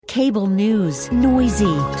Cable news,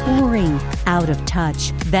 noisy, boring, out of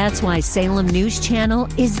touch. That's why Salem News Channel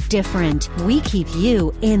is different. We keep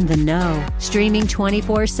you in the know. Streaming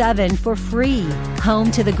 24/7 for free.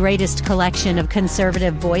 Home to the greatest collection of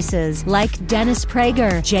conservative voices like Dennis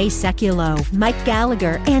Prager, Jay Sekulow, Mike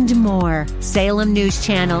Gallagher, and more. Salem News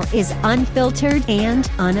Channel is unfiltered and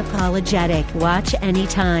unapologetic. Watch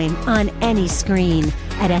anytime, on any screen,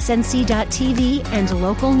 at snc.tv and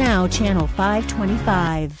Local Now Channel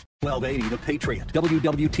 525. 1280 The Patriot,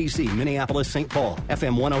 WWTC, Minneapolis, St. Paul,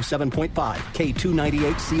 FM 107.5,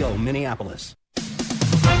 K298CO, Minneapolis.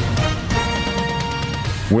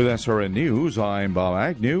 With SRN News, I'm Bob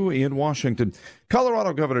Agnew in Washington.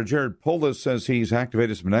 Colorado Governor Jared Polis says he's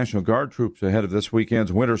activated some National Guard troops ahead of this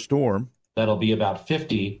weekend's winter storm. That'll be about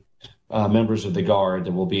 50 members of the Guard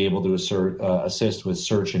that will be able to assist with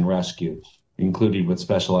search and rescue, including with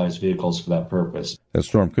specialized vehicles for that purpose. The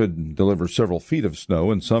storm could deliver several feet of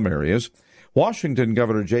snow in some areas. Washington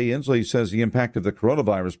Governor Jay Inslee says the impact of the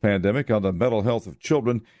coronavirus pandemic on the mental health of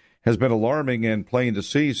children has been alarming and plain to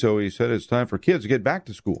see, so he said it's time for kids to get back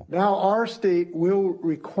to school. Now our state will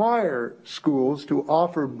require schools to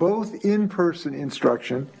offer both in-person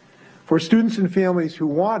instruction for students and families who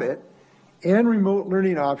want it and remote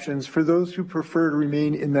learning options for those who prefer to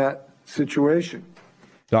remain in that situation.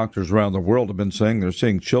 Doctors around the world have been saying they're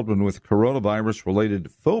seeing children with coronavirus-related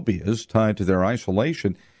phobias tied to their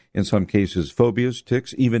isolation. In some cases, phobias,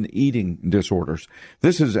 tics, even eating disorders.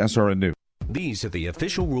 This is SRN News. These are the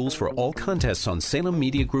official rules for all contests on Salem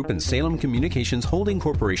Media Group and Salem Communications Holding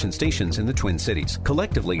Corporation stations in the Twin Cities.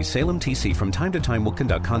 Collectively, Salem TC from time to time will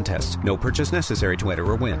conduct contests. No purchase necessary to enter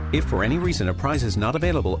or win. If for any reason a prize is not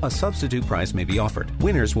available, a substitute prize may be offered.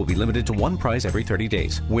 Winners will be limited to one prize every 30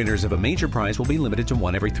 days. Winners of a major prize will be limited to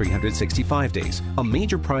one every 365 days. A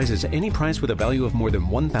major prize is any prize with a value of more than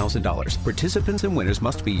 $1,000. Participants and winners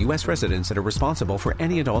must be U.S. residents that are responsible for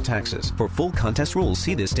any and all taxes. For full contest rules,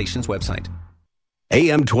 see this station's website.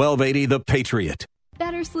 AM 1280 The Patriot.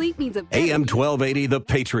 Better sleep means a better AM 1280 The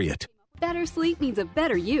Patriot. Better sleep means a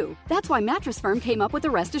better you. That's why Mattress Firm came up with the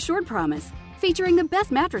Rest Assured Promise, featuring the best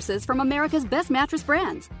mattresses from America's best mattress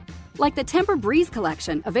brands. Like the Tempur-Breeze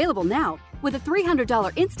collection, available now, with a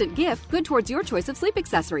 $300 instant gift good towards your choice of sleep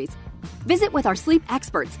accessories. Visit with our sleep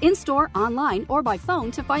experts in-store, online, or by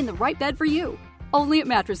phone to find the right bed for you. Only at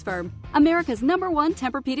Mattress Firm, America's #1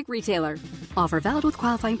 Tempur-Pedic retailer. Offer valid with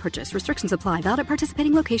qualifying purchase. Restrictions apply. Valid at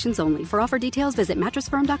participating locations only. For offer details, visit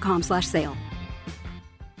mattressfirm.com/sale.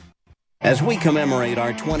 As we commemorate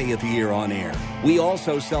our 20th year on air, we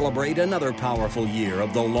also celebrate another powerful year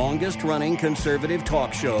of the longest-running conservative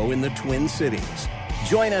talk show in the Twin Cities.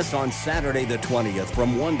 Join us on Saturday the 20th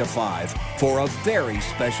from 1 to 5 for a very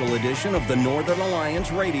special edition of the Northern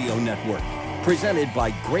Alliance Radio Network, presented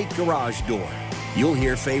by Great Garage Door. You'll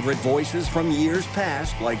hear favorite voices from years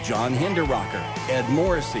past like John Hinderrocker, Ed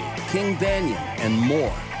Morrissey, King Banyan, and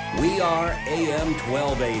more. We are AM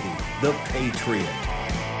 1280, The Patriot.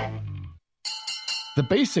 The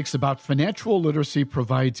Basics About Financial Literacy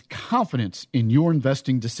provides confidence in your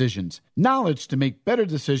investing decisions. Knowledge to make better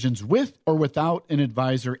decisions with or without an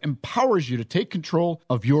advisor empowers you to take control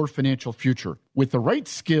of your financial future. With the right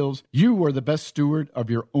skills, you are the best steward of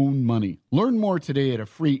your own money. Learn more today at a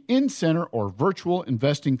free in-center or virtual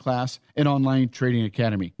investing class at Online Trading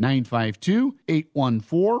Academy.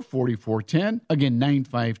 952-814-4410. Again,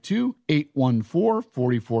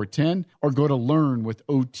 952-814-4410. Or go to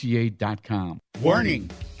learnwithota.com. Warning,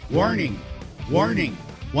 warning, warning.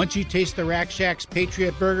 Once you taste the Rack Shack's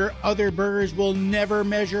Patriot Burger, other burgers will never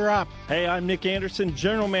measure up. Hey, I'm Nick Anderson,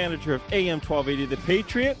 General Manager of AM 1280 The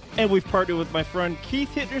Patriot, and we've partnered with my friend Keith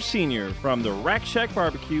Hittner Sr. from the Rack Shack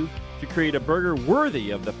Barbecue to create a burger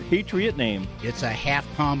worthy of the Patriot name. It's a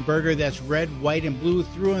half-pound burger that's red, white, and blue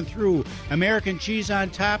through and through, American cheese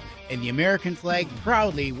on top, and the American flag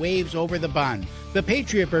proudly waves over the bun. The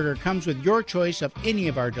Patriot Burger comes with your choice of any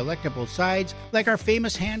of our delectable sides, like our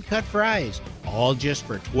famous hand-cut fries, all just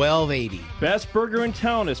for $12.80. Best burger in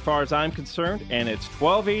town as far as I'm concerned, and it's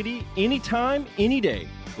 $12.80 anytime, any day.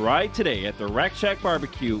 Try today at the Rack Shack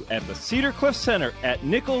Barbecue at the Cedar Cliff Center at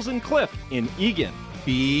Nichols and Cliff in Eagan.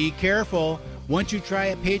 Be careful. Once you try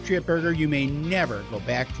a Patriot Burger, you may never go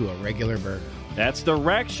back to a regular burger. That's the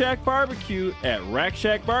Rack Shack Barbecue at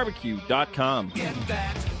RackShackBarbecue.com. Get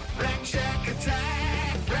that Rack Shack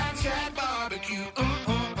attack, Rack Shack Barbecue,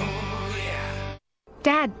 yeah.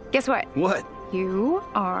 Dad, guess what? What? You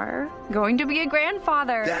are going to be a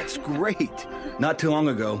grandfather. That's great. Not too long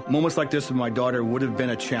ago, moments like this with my daughter would have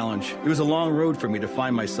been a challenge. It was a long road for me to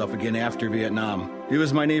find myself again after Vietnam. It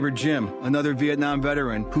was my neighbor Jim, another Vietnam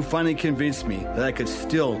veteran, who finally convinced me that I could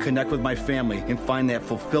still connect with my family and find that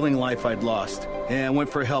fulfilling life I'd lost. And I went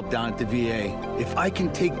for help down at the VA. If I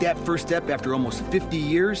can take that first step after almost 50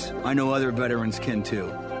 years, I know other veterans can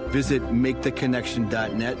too. Visit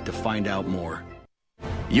MakeTheConnection.net to find out more.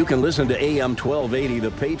 You can listen to AM 1280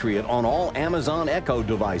 The Patriot on all Amazon Echo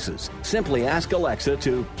devices. Simply ask Alexa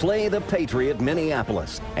to play The Patriot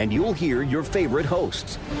Minneapolis, and you'll hear your favorite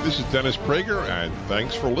hosts. This is Dennis Prager, and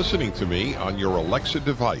thanks for listening to me on your Alexa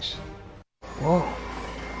device. Whoa,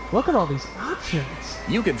 look at all these options.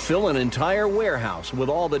 You could fill an entire warehouse with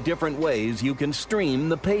all the different ways you can stream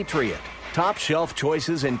The Patriot. Top shelf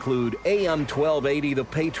choices include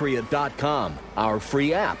AM1280thepatriot.com, our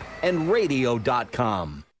free app, and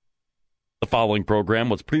radio.com. The following program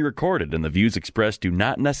was pre-recorded, and the views expressed do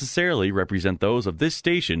not necessarily represent those of this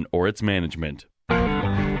station or its management.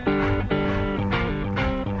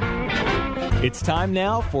 It's time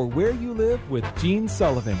now for Where You Live with Gene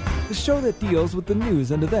Sullivan, the show that deals with the news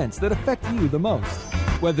and events that affect you the most.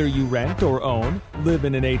 Whether you rent or own, live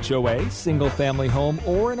in an HOA, single-family home,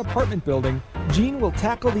 or an apartment building, Gene will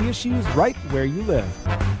tackle the issues right where you live.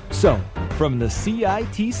 So, from the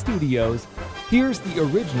CIT studios, here's the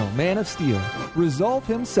original Man of Steel, Resolve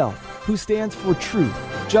himself, who stands for truth,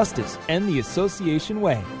 justice, and the association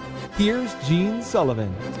way. Here's Gene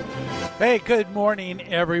Sullivan. Hey, good morning,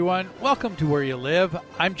 everyone. Welcome to Where You Live.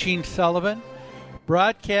 I'm Gene Sullivan,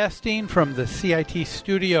 broadcasting from the CIT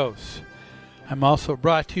studios. I'm also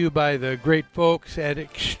brought to you by the great folks at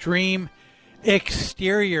Extreme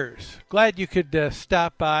Exteriors. Glad you could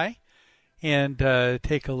stop by and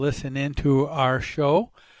take a listen into our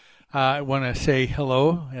show. I want to say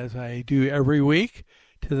hello, as I do every week,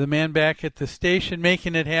 to the man back at the station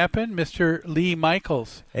making it happen, Mr. Lee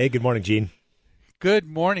Michaels. Hey, good morning, Gene. Good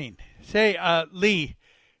morning. Say, Lee,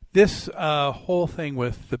 this whole thing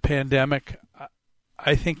with the pandemic,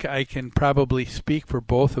 I think I can probably speak for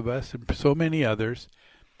both of us and so many others.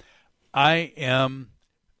 I am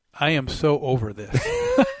so over this.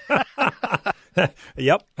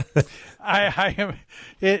 Yep. I am.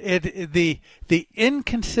 The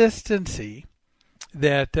inconsistency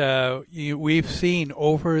that we've seen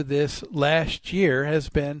over this last year has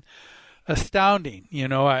been astounding. You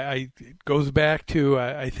know, it goes back to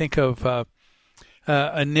I think of.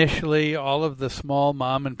 Initially, all of the small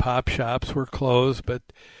mom and pop shops were closed, but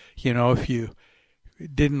you know, if you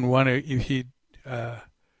didn't want to, if you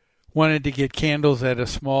wanted to get candles at a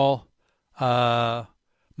small mom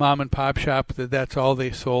and pop shop, that's all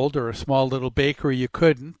they sold, or a small little bakery, you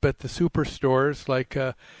couldn't. But the superstores like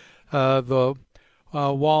the Walmarts,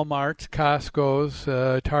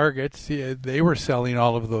 Costco's, Targets, they were selling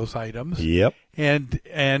all of those items. Yep. And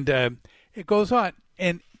it goes on.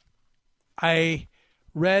 And I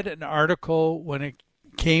read an article when it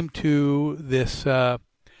came to this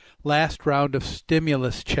last round of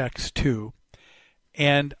stimulus checks too,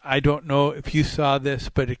 and I don't know if you saw this,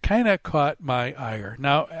 but it kind of caught my ire.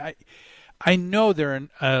 Now, I know there are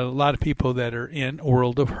a lot of people that are in a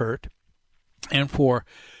world of hurt, and for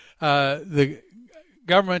the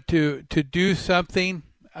government to do something,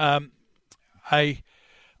 I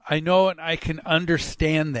know and I can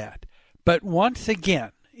understand that, but once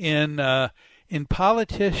again, in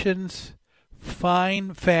politicians'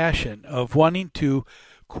 fine fashion of wanting to,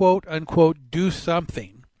 quote unquote, do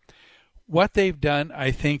something, what they've done,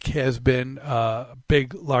 I think, has been a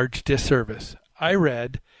big, large disservice. I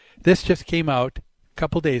read, this just came out a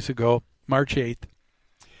couple days ago, March 8th,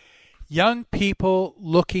 young people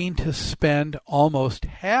looking to spend almost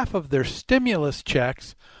half of their stimulus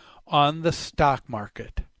checks on the stock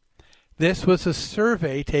market. This was a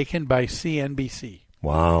survey taken by CNBC.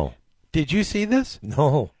 Wow. Did you see this?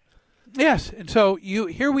 No. Yes. And so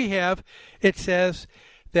here we have, it says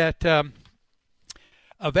that a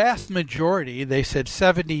vast majority, they said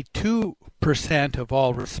 72% of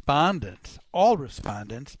all respondents,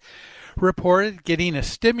 reported getting a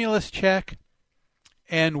stimulus check,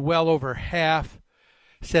 and well over half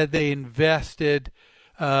said they invested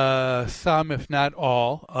some, if not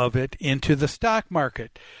all, of it into the stock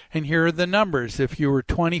market. And here are the numbers. If you were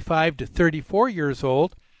 25 to 34 years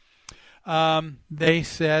old, they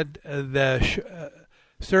said the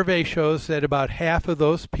survey shows that about half of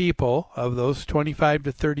those people, of those 25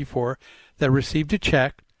 to 34 that received a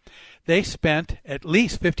check, they spent at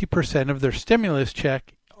least 50% of their stimulus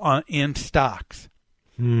check in stocks.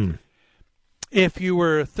 If you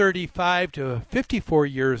were 35 to 54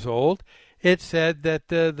 years old, it said that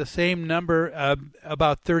the same number,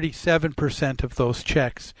 about 37% of those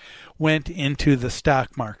checks went into the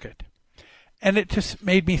stock market. And it just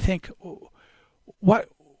made me think, what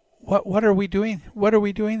are we doing? What are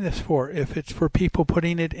we doing this for? If it's for people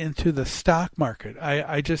putting it into the stock market,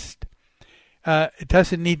 I just it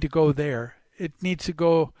doesn't need to go there. It needs to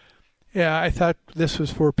go. Yeah, I thought this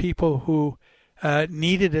was for people who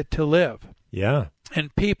needed it to live. Yeah.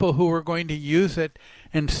 And people who were going to use it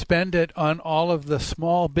and spend it on all of the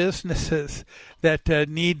small businesses that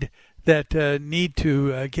need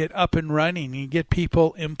to get up and running and get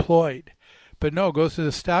people employed. But no, it goes to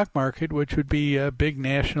the stock market, which would be big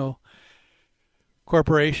national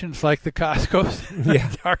corporations like the Costco's,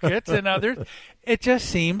 Targets, and others. It just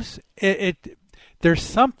seems there's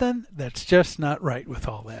something that's just not right with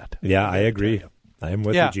all that. Yeah, I agree. I am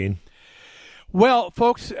with you, Gene. Well,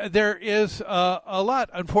 folks, there is a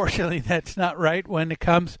lot, unfortunately, that's not right when it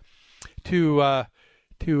comes to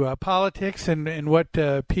politics and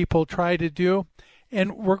what people try to do.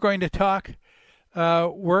 And we're going to talk.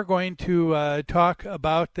 Talk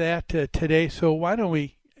about that today. So why don't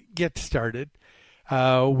we get started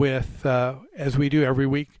with, as we do every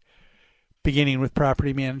week, beginning with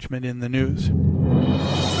property management in the news.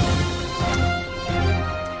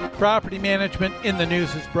 Property management in the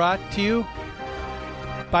news is brought to you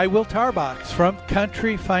by Will Tarbox from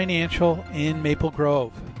Country Financial in Maple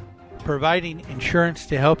Grove, providing insurance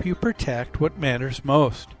to help you protect what matters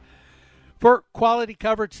most. For quality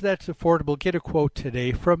coverage that's affordable, get a quote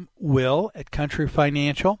today from Will at Country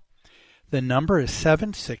Financial. The number is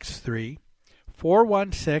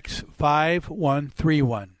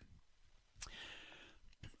 763-416-5131.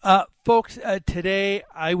 Folks, today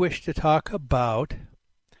I wish to talk about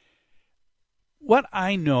what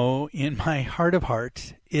I know in my heart of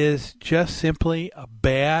hearts is just simply a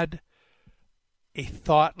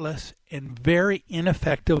thoughtless, and very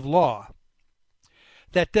ineffective law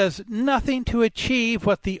that does nothing to achieve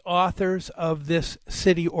what the authors of this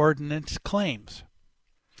city ordinance claims.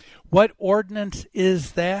 What ordinance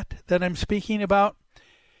is that I'm speaking about?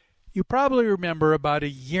 You probably remember about a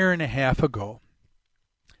year and a half ago,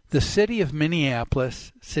 the city of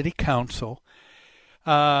Minneapolis City Council,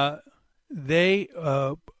 they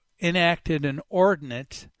enacted an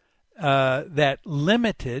ordinance that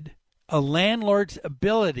limited a landlord's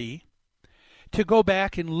ability to go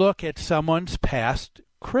back and look at someone's past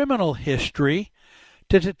criminal history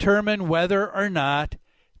to determine whether or not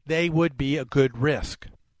they would be a good risk.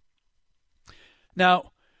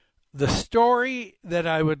 Now, the story that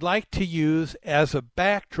I would like to use as a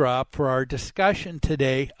backdrop for our discussion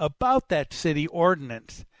today about that city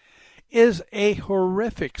ordinance is a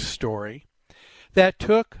horrific story that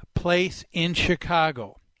took place in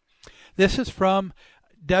Chicago. This is from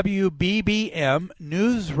WBBM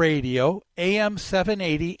News Radio, AM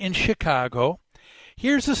 780 in Chicago.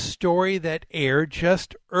 Here's a story that aired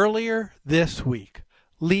just earlier this week.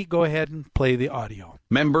 Lee, go ahead and play the audio.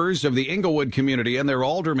 Members of the Inglewood community and their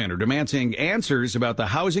aldermen are demanding answers about the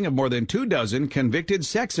housing of more than 24 convicted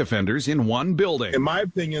sex offenders in one building. In my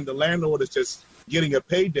opinion, the landlord is just getting a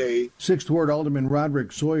payday. 6th Ward Alderman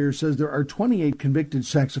Roderick Sawyer says there are 28 convicted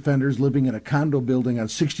sex offenders living in a condo building on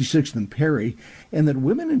 66th and Perry, and that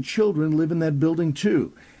women and children live in that building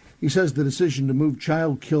too. He says the decision to move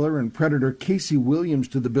child killer and predator Casey Williams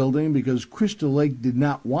to the building because Crystal Lake did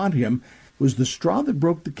not want him was the straw that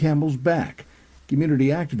broke the camel's back. Community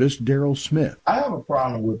activist Daryl Smith. I have a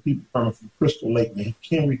problem with people coming from Crystal Lake,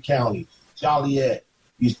 McHenry County, Joliet,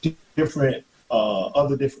 these different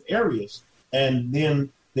other different areas, and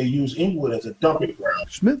then they use Inglewood as a dumping ground.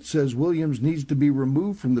 Smith says Williams needs to be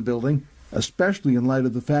removed from the building, especially in light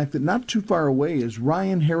of the fact that not too far away is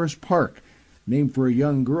Ryan Harris Park, named for a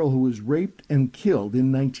young girl who was raped and killed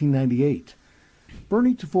in 1998.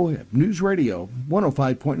 Bernie Tafoya, News Radio,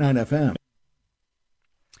 105.9 FM.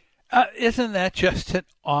 Isn't that just an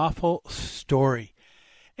awful story?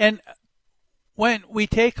 And when we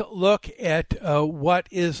take a look at what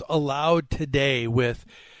is allowed today with,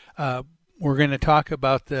 we're going to talk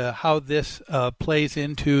about how this plays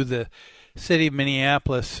into the city of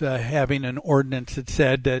Minneapolis having an ordinance that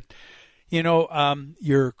said that,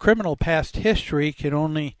 your criminal past history can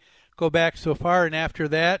only go back so far, and after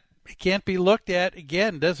that, it can't be looked at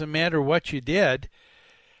again. Doesn't matter what you did.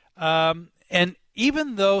 And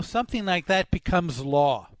even though something like that becomes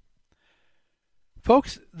law,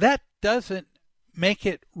 folks, that doesn't make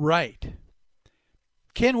it right.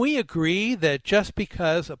 Can we agree that just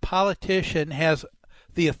because a politician has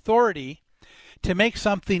the authority to make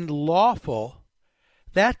something lawful,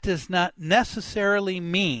 that does not necessarily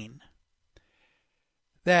mean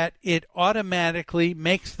that it automatically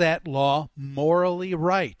makes that law morally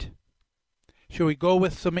right. Shall we go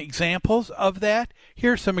with some examples of that?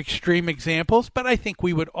 Here's some extreme examples, but I think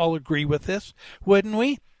we would all agree with this, wouldn't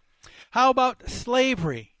we? How about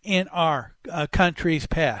slavery in our country's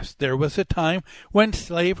past? There was a time when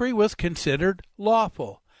slavery was considered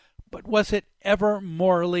lawful, but was it ever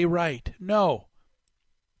morally right? No.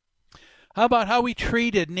 How about how we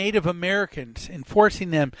treated Native Americans and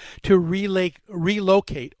forcing them to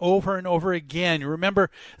relocate over and over again? You remember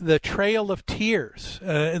the Trail of Tears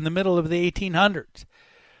in the middle of the 1800s.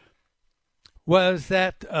 Was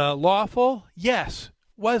that lawful? Yes.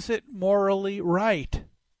 Was it morally right?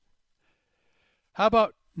 How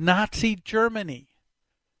about Nazi Germany?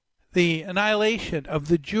 The annihilation of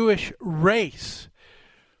the Jewish race.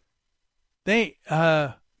 They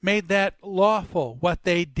made that lawful, what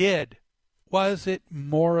they did. Was it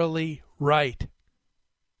morally right?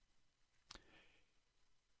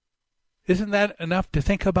 Isn't that enough to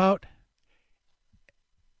think about?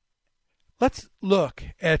 Let's look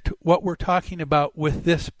at what we're talking about with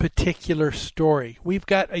this particular story. We've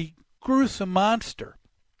got a gruesome monster,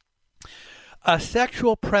 a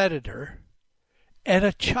sexual predator, and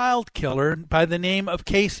a child killer by the name of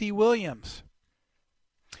Casey Williams.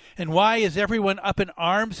 And why is everyone up in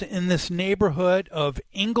arms in this neighborhood of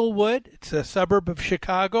Englewood? It's a suburb of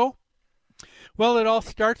Chicago. Well, it all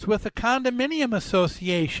starts with a condominium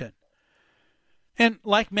association. And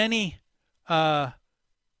like many condominiums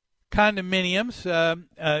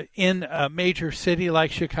in a major city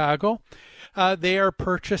like Chicago, they are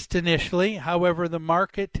purchased initially. However, the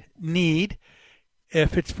market need,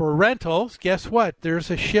 if it's for rentals, guess what?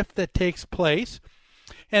 There's a shift that takes place.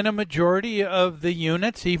 And a majority of the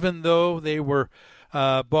units, even though they were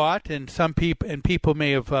bought, and people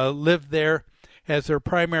may have lived there as their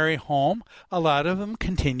primary home, a lot of them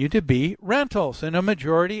continue to be rentals, and a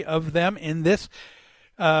majority of them in this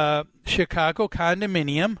Chicago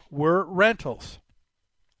condominium were rentals.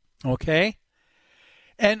 Okay,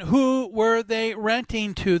 and who were they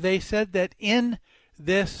renting to? They said that in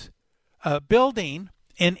this building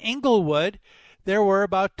in Englewood, there were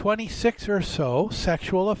about 26 or so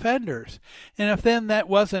sexual offenders. And if then that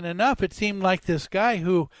wasn't enough, it seemed like this guy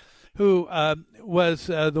who was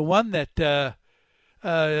the one that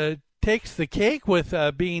takes the cake with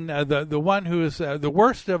being the one who is the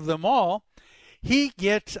worst of them all, he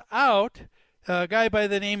gets out, a guy by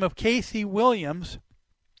the name of Casey Williams,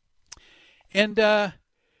 and,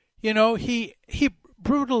 he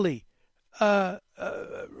brutally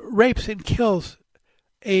rapes and kills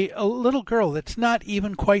a little girl that's not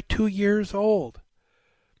even quite 2 years old.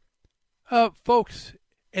 Folks,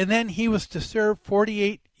 and then he was to serve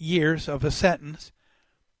 48 years of a sentence.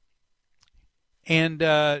 And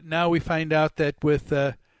now we find out that with,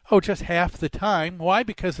 just half the time. Why?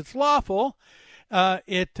 Because it's lawful,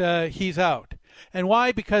 he's out. And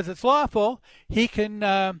why? Because it's lawful, he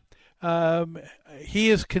can,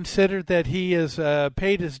 he is considered that he has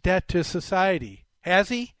paid his debt to society. Has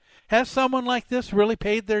he? Has someone like this really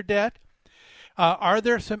paid their debt? Are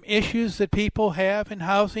there some issues that people have in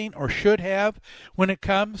housing or should have when it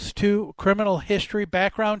comes to criminal history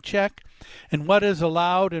background check and what is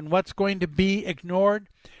allowed and what's going to be ignored?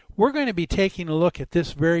 We're going to be taking a look at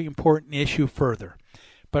this very important issue further.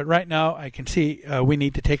 But right now I can see we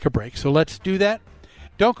need to take a break. So let's do that.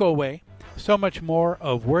 Don't go away. So much more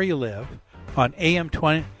of Where You Live on AM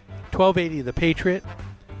 1280 The Patriot.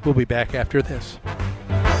 We'll be back after this.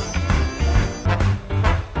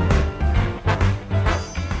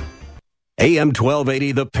 AM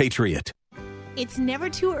 1280 The Patriot. It's never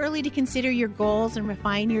too early to consider your goals and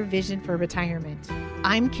refine your vision for retirement.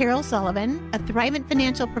 I'm Carol Sullivan, a Thrivent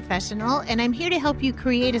financial professional, and I'm here to help you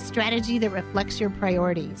create a strategy that reflects your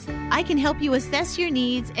priorities. I can help you assess your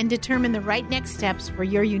needs and determine the right next steps for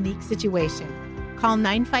your unique situation. Call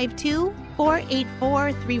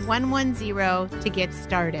 952-484-3110 to get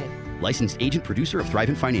started. Licensed agent producer of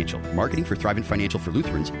Thrivent Financial. Marketing for Thrivent Financial for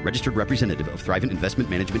Lutherans. Registered representative of Thrivent Investment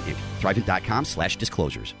Management, Inc.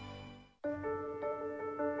 Thrivent.com/disclosures.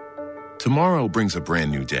 Tomorrow brings a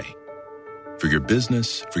brand new day. For your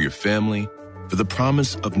business, for your family, for the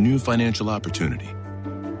promise of new financial opportunity.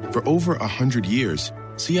 For over 100 years,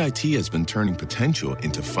 CIT has been turning potential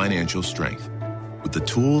into financial strength. With the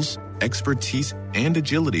tools, expertise, and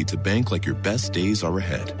agility to bank like your best days are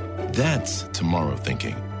ahead. That's tomorrow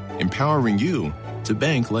thinking. Empowering you to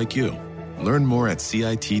bank like you. Learn more at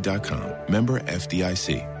CIT.com. Member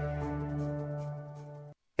FDIC.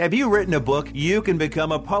 Have you written a book? You can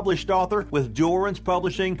become a published author with Dorrance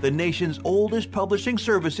Publishing, the nation's oldest publishing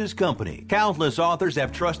services company. Countless authors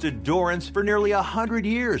have trusted Dorrance for nearly 100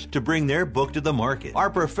 years to bring their book to the market. Our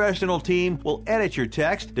professional team will edit your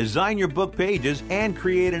text, design your book pages, and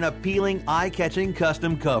create an appealing, eye-catching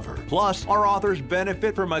custom cover. Plus, our authors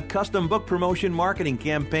benefit from a custom book promotion marketing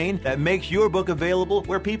campaign that makes your book available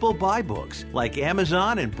where people buy books, like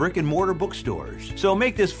Amazon and brick-and-mortar bookstores. So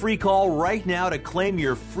make this free call right now to claim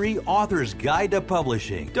your free Author's Guide to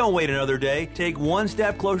Publishing. Don't wait another day. Take one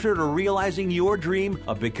step closer to realizing your dream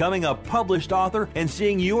of becoming a published author and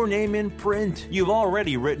seeing your name in print. You've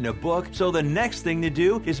already written a book, so the next thing to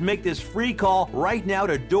do is make this free call right now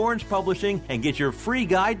to Dorrance Publishing and get your free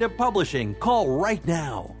guide to publishing. Call right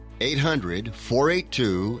now.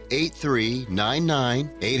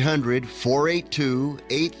 800-482-8399.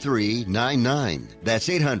 800-482-8399. That's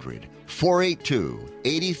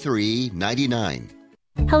 800-482-8399.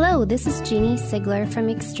 Hello, this is Jeannie Sigler from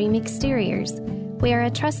Extreme Exteriors. We are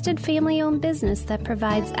a trusted family-owned business that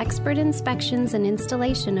provides expert inspections and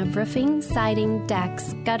installation of roofing, siding,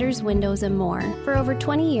 decks, gutters, windows, and more. For over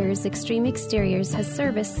 20 years, Extreme Exteriors has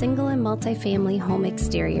serviced single and multifamily home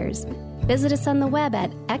exteriors. Visit us on the web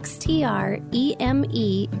at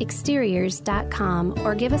xtremeexteriors.com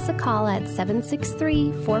or give us a call at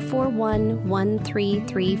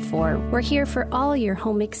 763-441-1334. We're here for all your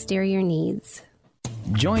home exterior needs.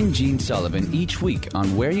 Join Gene Sullivan each week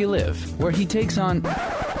on Where You Live, where he takes on...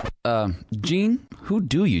 Gene, who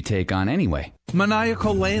do you take on anyway?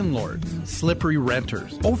 Maniacal landlords, slippery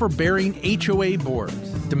renters, overbearing HOA boards,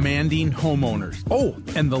 demanding homeowners. Oh,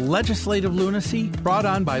 and the legislative lunacy brought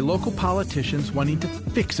on by local politicians wanting to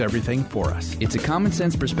fix everything for us. It's a common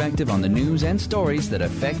sense perspective on the news and stories that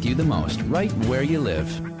affect you the most, right where you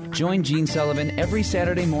live. Join Gene Sullivan every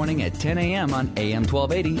Saturday morning at 10 a.m. on AM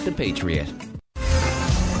 1280, The Patriot.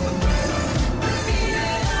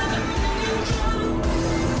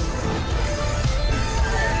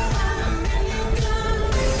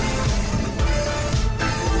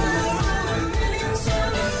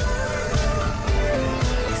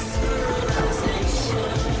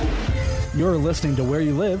 You're listening to Where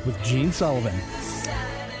You Live with Gene Sullivan.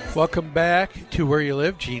 Welcome back to Where You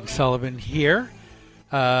Live. Gene Sullivan here.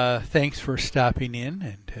 Thanks for stopping in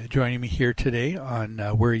and joining me here today on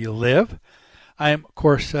Where You Live. I am, of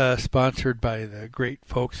course, sponsored by the great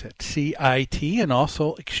folks at CIT and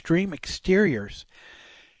also Extreme Exteriors.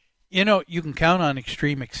 You know, you can count on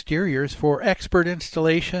Extreme Exteriors for expert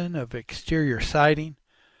installation of exterior siding,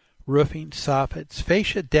 roofing, soffits,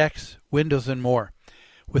 fascia, decks, windows, and more.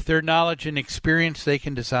 With their knowledge and experience, they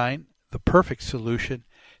can design the perfect solution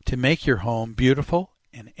to make your home beautiful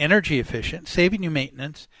and energy efficient, saving you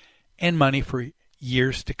maintenance and money for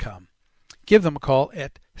years to come. Give them a call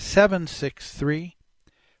at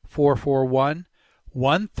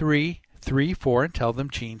 763-441-1334 and tell them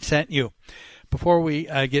Gene sent you. Before we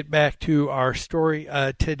get back to our story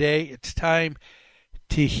today, it's time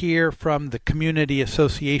to hear from the Community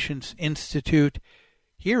Associations Institute.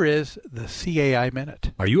 Here is the CAI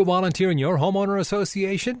Minute. Are you a volunteer in your homeowner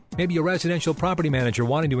association? Maybe a residential property manager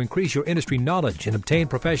wanting to increase your industry knowledge and obtain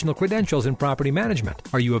professional credentials in property management.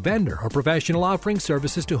 Are you a vendor or professional offering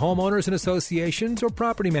services to homeowners and associations or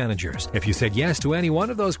property managers? If you said yes to any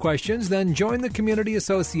one of those questions, then join the Community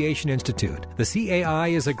Association Institute. The CAI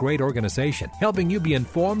is a great organization, helping you be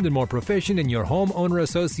informed and more proficient in your homeowner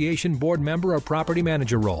association board member or property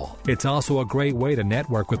manager role. It's also a great way to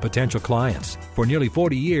network with potential clients. For nearly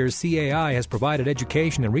 40 years, CAI has provided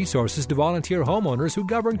education and resources to volunteer homeowners who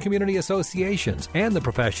govern community associations and the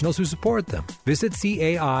professionals who support them. Visit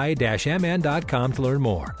CAI-MN.com to learn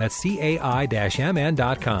more. That's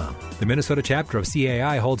CAI-MN.com. The Minnesota chapter of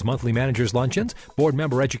CAI holds monthly managers' luncheons, board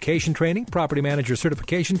member education training, property manager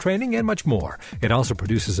certification training, and much more. It also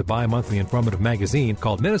produces a bi-monthly informative magazine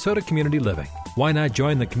called Minnesota Community Living. Why not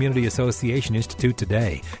join the Community Association Institute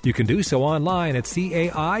today? You can do so online at CAI-MN.com.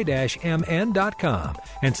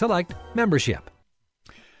 and select membership.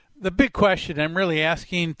 The big question I'm really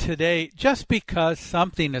asking today, just because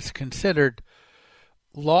something is considered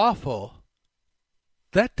lawful,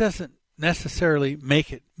 that doesn't necessarily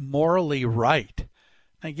make it morally right.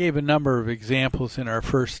 I gave a number of examples in our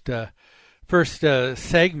first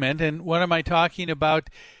segment, and what am I talking about?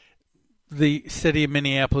 The city of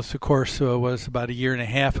Minneapolis, of course, was about a year and a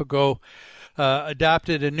half ago,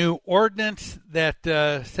 adopted a new ordinance that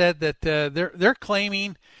said that they're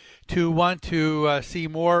claiming to want to see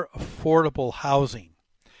more affordable housing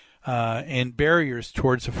and barriers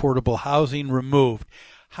towards affordable housing removed.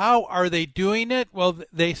 How are they doing it? Well,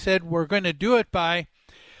 they said we're going to do it by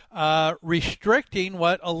restricting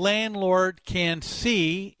what a landlord can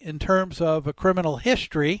see in terms of a criminal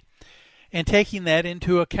history and taking that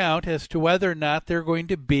into account as to whether or not they're going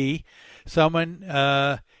to be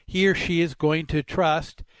someone he or she is going to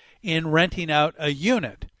trust in renting out a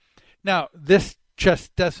unit. Now, this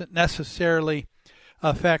just doesn't necessarily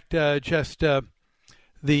affect just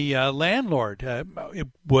the landlord. It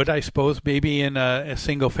would, I suppose, maybe in a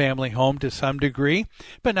single-family home to some degree,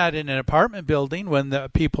 but not in an apartment building when the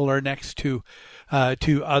people are next to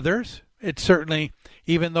others. It's certainly,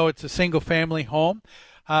 even though it's a single-family home,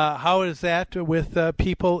 how is that with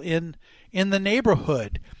people in the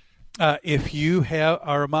neighborhood? If you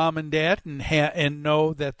are a mom and dad and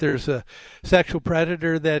know that there's a sexual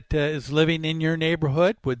predator that is living in your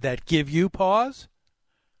neighborhood, would that give you pause?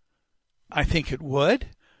 I think it would.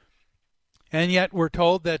 And yet we're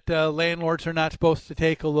told that landlords are not supposed to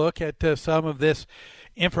take a look at some of this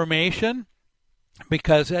information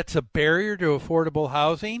because that's a barrier to affordable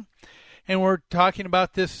housing. And we're talking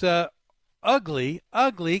about this ugly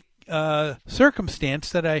circumstance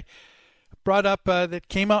that I brought up that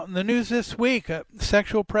came out in the news this week. A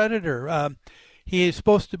sexual predator. He is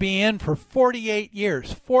supposed to be in for 48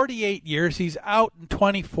 years. 48 years. He's out in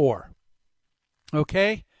 24.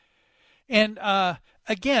 Okay? And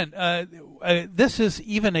again, this is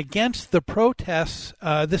even against the protests.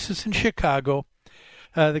 This is in Chicago.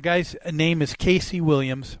 The guy's name is Casey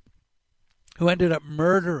Williams, who ended up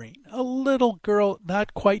murdering a little girl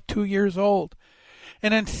not quite 2 years old.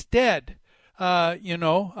 And instead,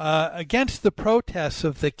 against the protests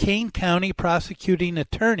of the Kane County prosecuting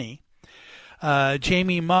attorney,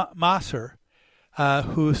 Jamie Mosser,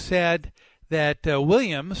 who said that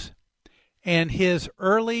Williams and his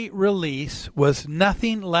early release was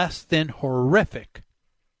nothing less than horrific.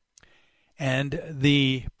 And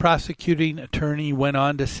the prosecuting attorney went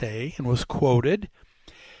on to say, and was quoted,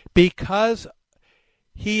 because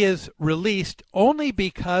he is released only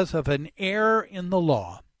because of an error in the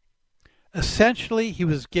law. Essentially, he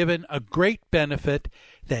was given a great benefit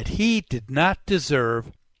that he did not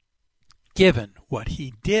deserve, given what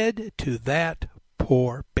he did to that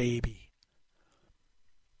poor baby.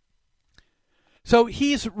 So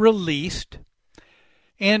he's released,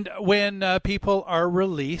 and when people are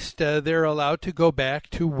released, they're allowed to go back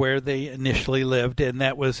to where they initially lived, and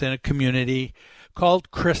that was in a community called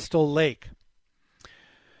Crystal Lake.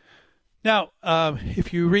 Now,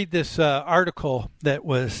 if you read this article that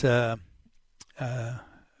was you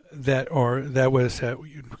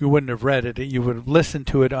wouldn't have read it, you would have listened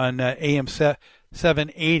to it on AM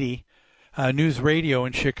 780 News Radio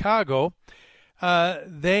in Chicago.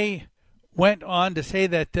 They went on to say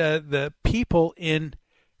that the people in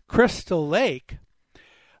Crystal Lake,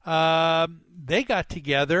 they got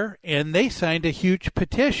together and they signed a huge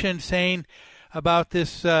petition saying about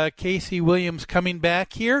this Casey Williams coming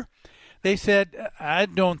back here. They said, I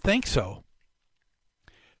don't think so.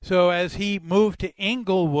 So as he moved to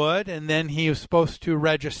Englewood, and then he was supposed to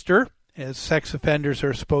register, as sex offenders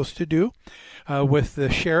are supposed to do, with the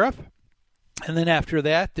sheriff. And then after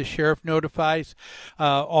that, the sheriff notifies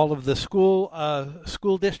all of the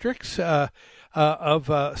school districts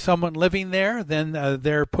of someone living there. Then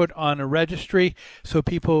they're put on a registry so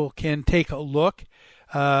people can take a look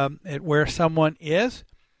at where someone is.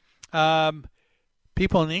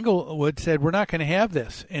 People in Englewood said, we're not going to have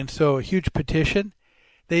this. And so a huge petition.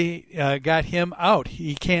 They got him out.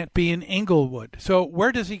 He can't be in Englewood. So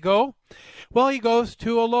where does he go? Well, he goes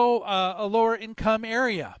to a lower income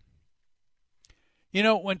area. You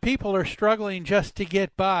know, when people are struggling just to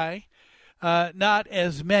get by, not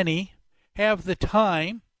as many have the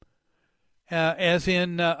time as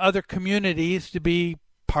in other communities to be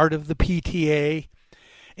part of the PTA,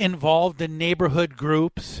 involved in neighborhood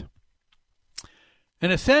groups.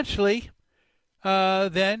 And essentially,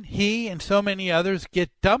 then he and so many others get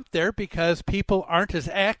dumped there because people aren't as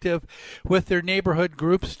active with their neighborhood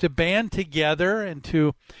groups to band together and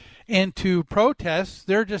to protest.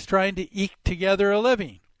 They're just trying to eke together a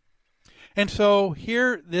living. And so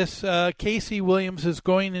here this Casey Williams is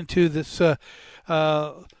going into this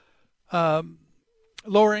lower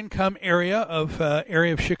income area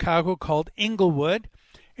of Chicago called Englewood,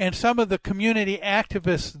 and some of the community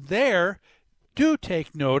activists there do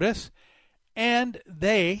take notice, and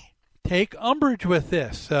they take umbrage with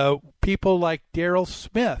this. People like Daryl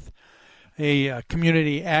Smith, a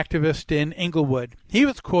community activist in Englewood, he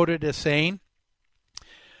was quoted as saying,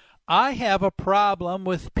 I have a problem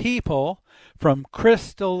with people from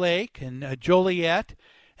Crystal Lake and Joliet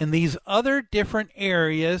and these other different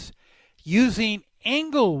areas using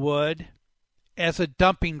Englewood as a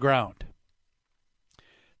dumping ground.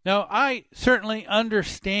 Now, I certainly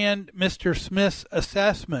understand Mr. Smith's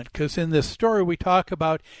assessment, because in this story we talk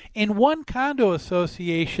about in one condo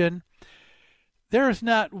association, there's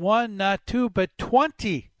not one, not two, but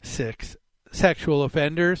 26 sexual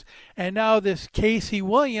offenders. And now this Casey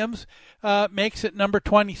Williams makes it number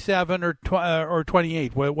 27 or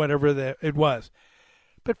 28, whatever it was.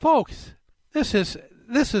 But folks, this is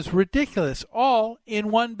ridiculous, all in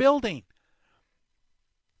one building.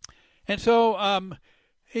 And so,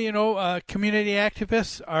 community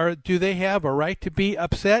activists, do they have a right to be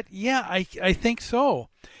upset? Yeah, I think so.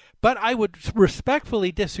 But I would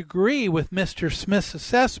respectfully disagree with Mr. Smith's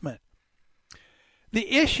assessment.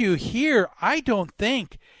 The issue here, I don't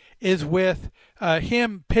think, is with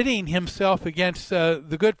him pitting himself against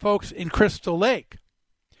the good folks in Crystal Lake.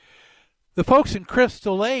 The folks in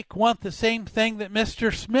Crystal Lake want the same thing that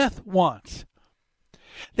Mr. Smith wants,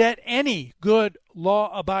 that any good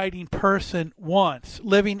law-abiding person wants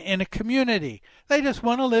living in a community. They just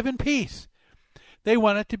want to live in peace. They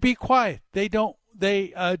want it to be quiet. They don't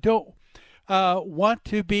want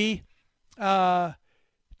to be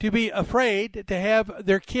afraid to have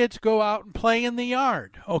their kids go out and play in the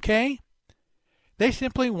yard, okay? They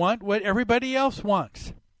simply want what everybody else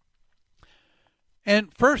wants.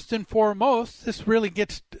 And first and foremost, this really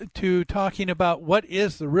gets to talking about what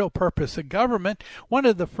is the real purpose of government. One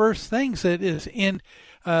of the first things that is in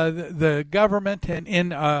the government and in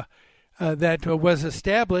that was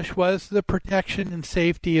established was the protection and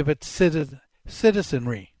safety of its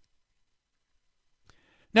citizenry.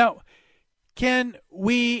 Now, can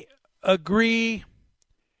we agree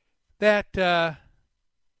that that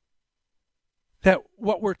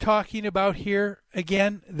what we're talking about here,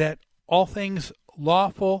 again, that all things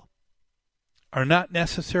lawful are not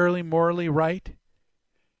necessarily morally right?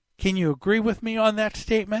 Can you agree with me on that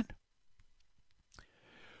statement?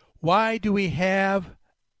 Why do we have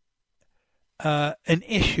an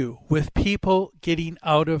issue with people getting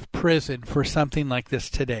out of prison for something like this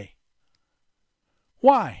today?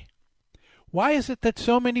 Why? Why is it that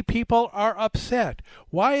so many people are upset?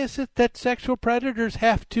 Why is it that sexual predators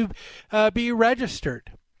have to be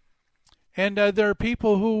registered? And there are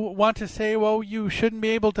people who want to say, well, you shouldn't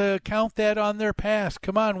be able to count that on their past.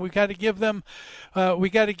 Come on, we got to give them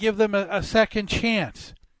a second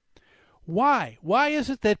chance. Why? Why is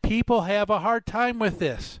it that people have a hard time with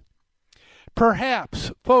this?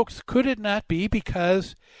 Perhaps, folks, could it not be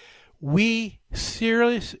because we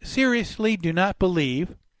seriously do not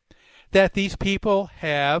believe that these people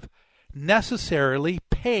have necessarily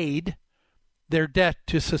paid their debt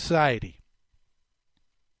to society?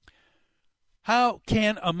 How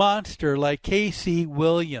can a monster like Casey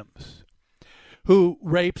Williams, who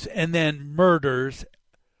rapes and then murders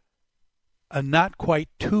a not quite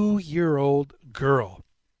 2-year-old girl,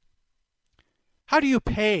 how do you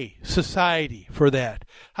pay society for that?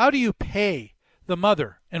 How do you pay the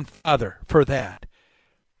mother and father for that?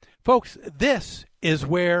 Folks, this is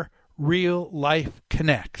where real life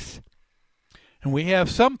connects. And we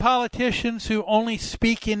have some politicians who only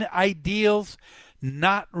speak in ideals,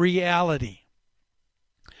 not reality.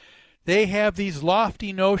 They have these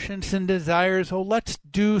lofty notions and desires, oh, let's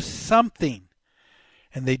do something.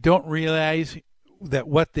 And they don't realize that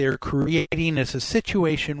what they're creating is a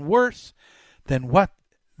situation worse than what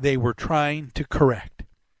they were trying to correct.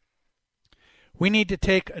 We need to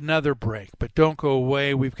take another break, but don't go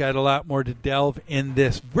away. We've got a lot more to delve in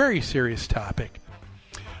this very serious topic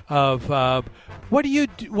of what do you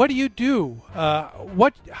do?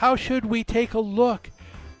 How should we take a look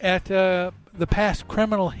at the past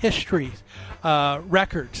criminal histories,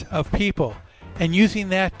 records of people, and using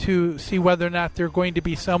that to see whether or not they're going to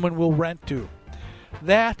be someone we'll rent to?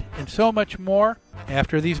 That and so much more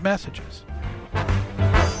after these messages.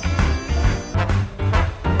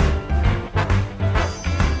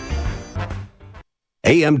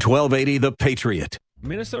 AM 1280, The Patriot.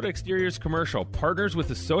 Minnesota Exteriors Commercial partners with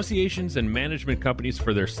associations and management companies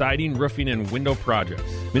for their siding, roofing, and window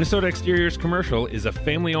projects. Minnesota Exteriors Commercial is a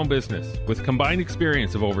family-owned business with combined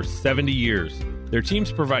experience of over 70 years. Their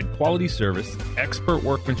teams provide quality service, expert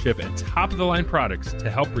workmanship, and top-of-the-line products to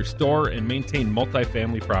help restore and maintain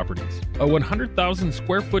multifamily properties. A 100,000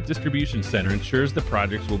 square foot distribution center ensures the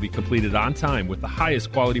projects will be completed on time with the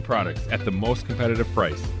highest quality products at the most competitive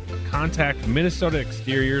price. Contact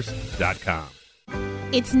MinnesotaExteriors.com.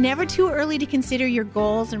 It's never too early to consider your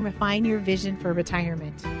goals and refine your vision for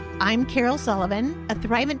retirement. I'm Carol Sullivan, a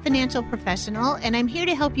Thrivent financial professional, and I'm here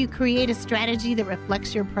to help you create a strategy that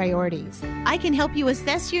reflects your priorities. I can help you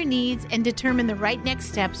assess your needs and determine the right next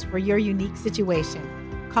steps for your unique situation.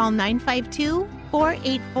 Call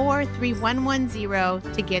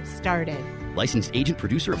 952-484-3110 to get started. Licensed agent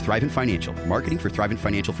producer of Thrivent Financial. Marketing for Thrivent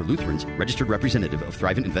Financial for Lutherans. Registered representative of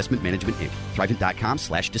Thrivent Investment Management, Inc.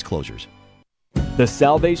 Thrivent.com/disclosures. The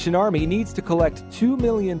Salvation Army needs to collect 2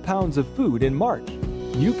 million pounds of food in March.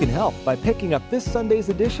 You can help by picking up this Sunday's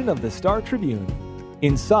edition of the Star Tribune.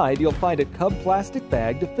 Inside, you'll find a Cub plastic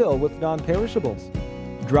bag to fill with non-perishables.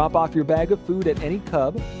 Drop off your bag of food at any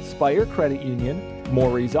Cub, Spire Credit Union,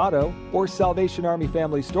 Maury's Auto, or Salvation Army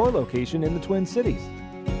Family Store location in the Twin Cities.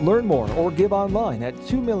 Learn more or give online at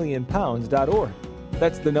 2millionpounds.org.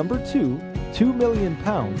 That's the number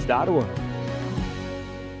 2millionpounds.org.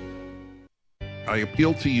 I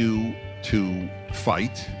appeal to you to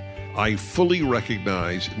fight. I fully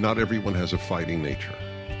recognize not everyone has a fighting nature,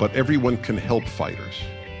 but everyone can help fighters.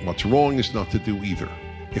 What's wrong is not to do either.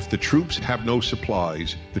 If the troops have no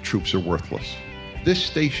supplies, the troops are worthless. This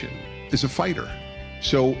station is a fighter.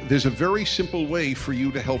 So there's a very simple way for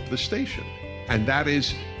you to help the station, and that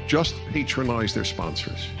is just patronize their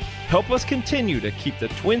sponsors. Help us continue to keep the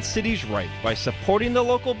Twin Cities right by supporting the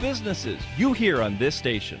local businesses you hear on this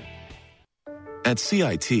station. At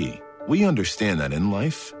CIT, we understand that in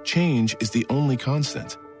life, change is the only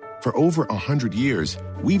constant. For over 100 years,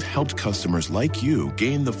 we've helped customers like you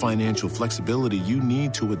gain the financial flexibility you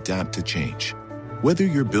need to adapt to change. Whether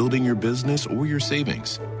you're building your business or your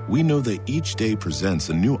savings, we know that each day presents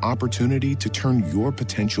a new opportunity to turn your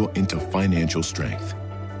potential into financial strength.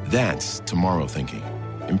 That's tomorrow thinking,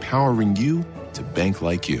 empowering you to bank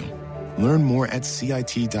like you. Learn more at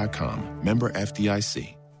CIT.com. Member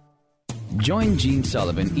FDIC. Join Gene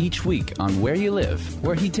Sullivan each week on Where You Live,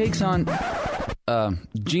 where he takes on...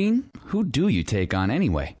 Gene, who do you take on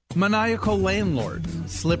anyway? Maniacal landlords,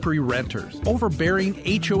 slippery renters, overbearing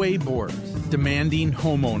HOA boards, demanding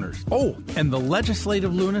homeowners. Oh, and the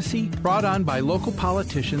legislative lunacy brought on by local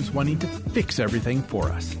politicians wanting to fix everything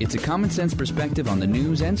for us. It's a common sense perspective on the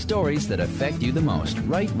news and stories that affect you the most,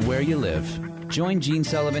 right where you live. Join Gene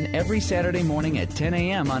Sullivan every Saturday morning at 10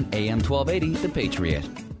 a.m. on AM 1280, The Patriot.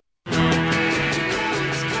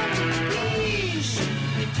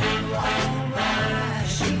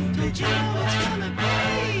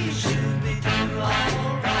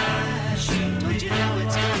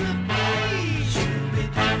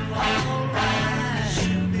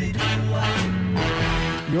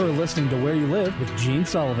 You're listening to Where You Live with Gene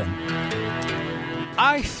Sullivan.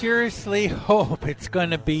 I seriously hope it's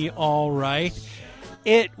going to be all right.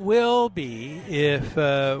 It will be if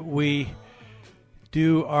we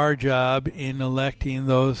do our job in electing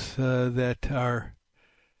those that are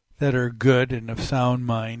good and of sound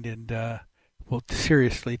mind, and we'll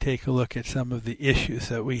seriously take a look at some of the issues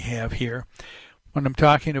that we have here. What I'm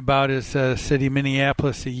talking about is City of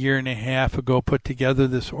Minneapolis a year and a half ago put together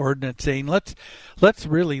this ordinance saying let's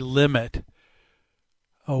really limit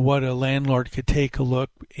what a landlord could take a look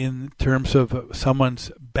in terms of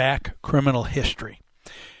someone's back criminal history.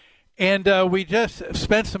 And we just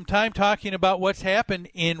spent some time talking about what's happened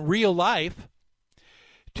in real life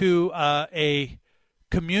to a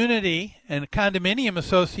community and a condominium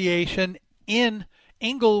association in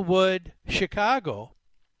Englewood, Chicago,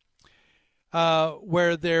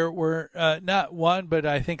 where there were not one, but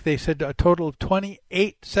I think they said a total of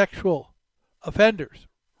 28 sexual offenders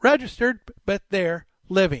registered, but they're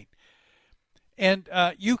living. And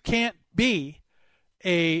you can't be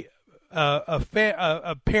a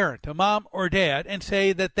parent, a mom or dad, and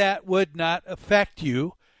say that would not affect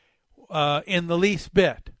you in the least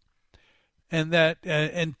bit. And that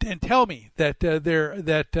and tell me that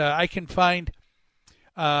I can find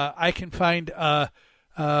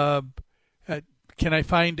can I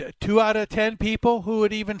find 2 out of 10 people who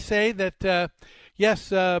would even say that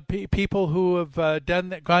yes, people who have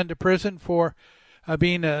gone to prison for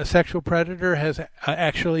being a sexual predator has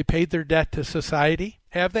actually paid their debt to society?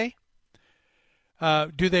 Have they?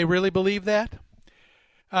 Do they really believe that?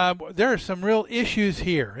 There are some real issues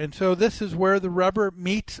here, and so this is where the rubber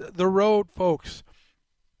meets the road, folks.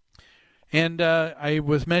 And I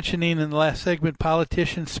was mentioning in the last segment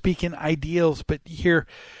politicians speaking ideals, but here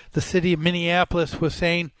the city of Minneapolis was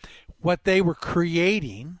saying what they were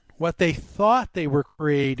creating, what they thought they were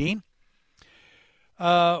creating,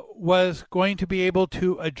 was going to be able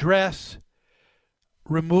to address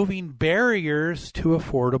removing barriers to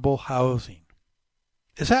affordable housing.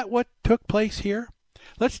 Is that what took place here?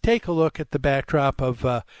 Let's take a look at the backdrop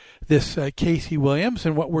of this Casey Williams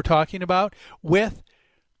and what we're talking about with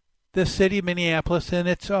the city of Minneapolis and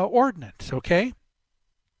its ordinance, okay?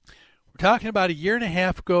 We're talking about a year and a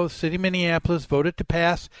half ago, the city of Minneapolis voted to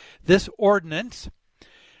pass this ordinance,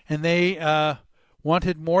 and they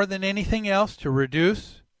wanted more than anything else to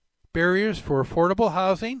reduce barriers for affordable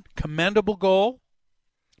housing. Commendable goal.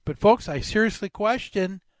 But folks, I seriously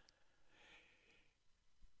question,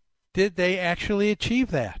 did they actually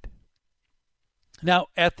achieve that? Now,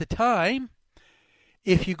 at the time,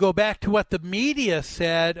 if you go back to what the media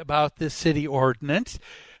said about this city ordinance,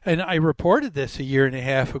 and I reported this a year and a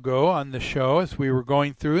half ago on the show as we were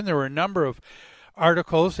going through, and there were a number of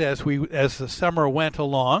articles as the summer went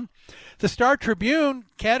along. The Star Tribune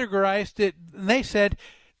categorized it, and they said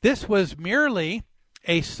this was merely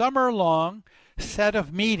a summer-long set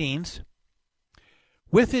of meetings,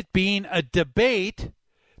 with it being a debate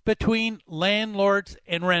between landlords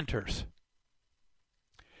and renters.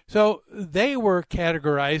 So they were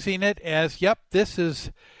categorizing it as, yep, this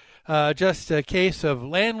is just a case of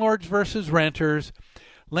landlords versus renters.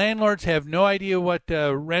 Landlords have no idea what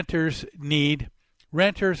renters need.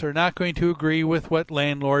 Renters are not going to agree with what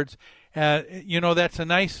landlords. That's a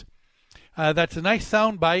nice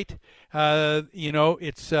sound bite.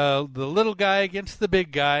 It's the little guy against the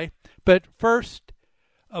big guy. But first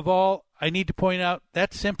of all, I need to point out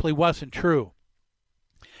that simply wasn't true.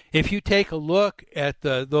 If you take a look at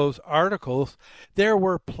those articles, there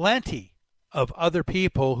were plenty of other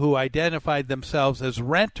people who identified themselves as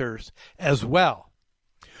renters as well,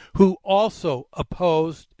 who also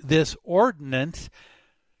opposed this ordinance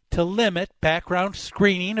to limit background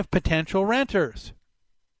screening of potential renters.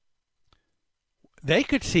 They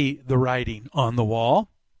could see the writing on the wall.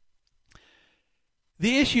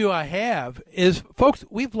 The issue I have is, folks,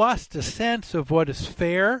 we've lost a sense of what is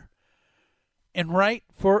fair and right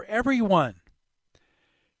for everyone.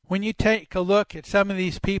 When you take a look at some of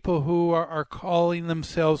these people who are calling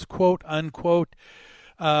themselves, quote unquote,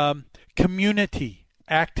 community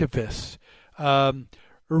activists,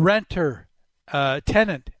 renter,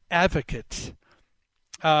 tenant advocates,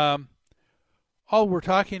 all we're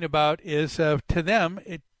talking about is, to them,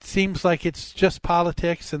 it seems like it's just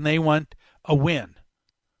politics and they want a win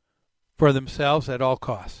for themselves at all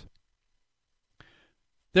costs.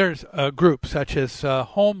 There's a group such as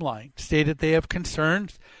Homeline stated they have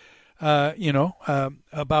concerns,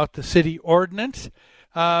 about the city ordinance.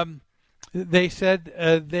 They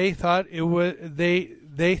said they thought it was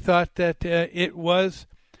they thought that it was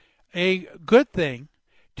a good thing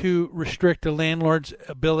to restrict a landlord's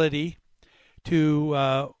ability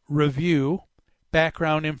to review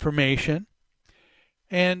background information.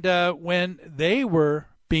 And when they were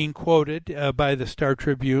being quoted by the Star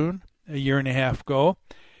Tribune a year and a half ago,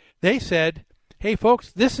 they said, hey,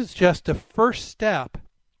 folks, this is just a first step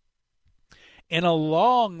in a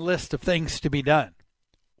long list of things to be done.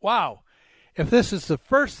 Wow. If this is the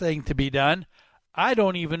first thing to be done, I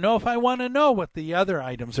don't even know if I want to know what the other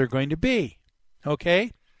items are going to be.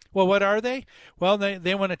 Okay? Well, what are they? Well,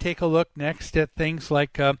 they want to take a look next at things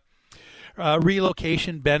like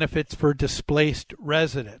relocation benefits for displaced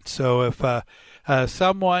residents. So if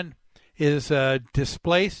someone is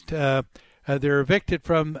displaced, they're evicted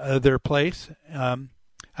from their place,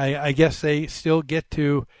 I guess they still get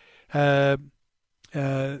to have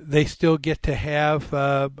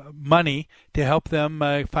money to help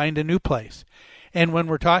them find a new place. And when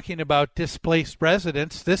we're talking about displaced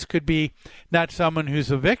residents, this could be not someone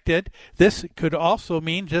who's evicted. This could also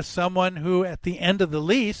mean just someone who, at the end of the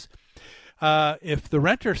lease, if the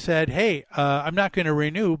renter said, hey, I'm not going to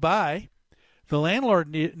renew, bye, the landlord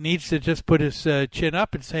needs to just put his chin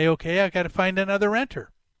up and say, okay, I've got to find another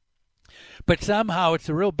renter. But somehow it's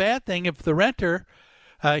a real bad thing if the renter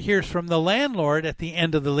hears from the landlord at the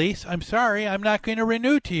end of the lease, I'm sorry, I'm not going to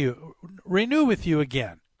renew with you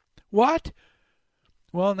again. What?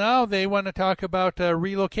 Well, now they want to talk about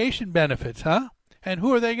relocation benefits, huh? And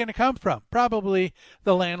who are they going to come from? Probably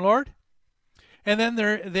the landlord. And then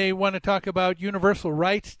they want to talk about universal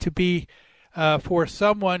rights to be for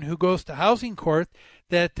someone who goes to housing court,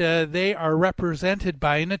 that they are represented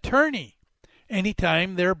by an attorney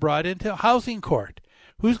anytime they're brought into housing court.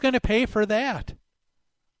 Who's going to pay for that?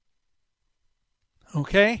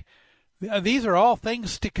 Okay? These are all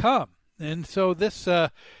things to come. And so this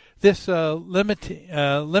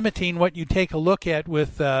limiting what you take a look at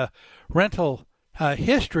with rental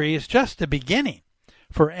history is just the beginning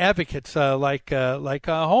for advocates like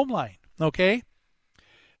Homeline. Okay,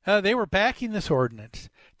 they were backing this ordinance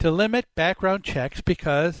to limit background checks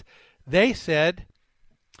because they said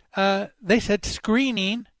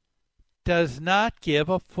screening does not give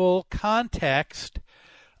a full context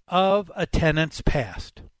of a tenant's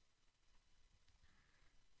past.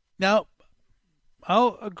 Now,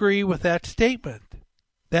 I'll agree with that statement.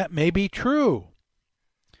 That may be true.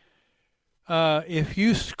 If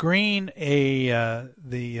you screen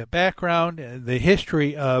the background, the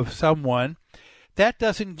history of someone, that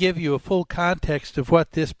doesn't give you a full context of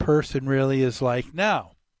what this person really is like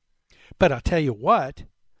now. But I'll tell you what,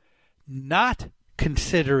 not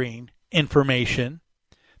considering information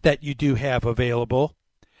that you do have available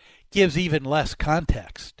gives even less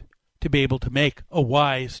context to be able to make a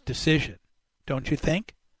wise decision, don't you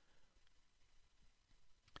think?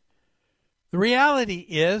 The reality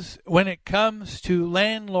is, when it comes to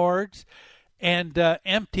landlords and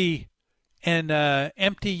empty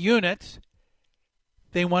units,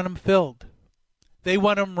 they want them filled. They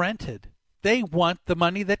want them rented. They want the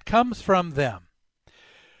money that comes from them.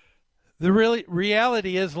 The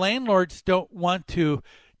reality is, landlords don't want to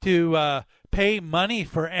pay money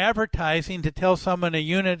for advertising to tell someone a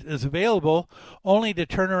unit is available, only to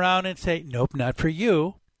turn around and say, nope, not for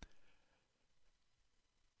you.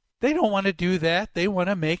 They don't want to do that. They want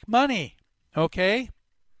to make money, okay?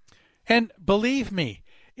 And believe me,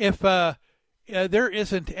 if there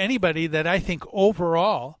isn't anybody that I think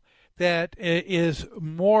overall that is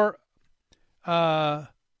more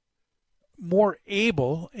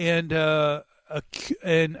able and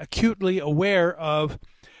acutely aware of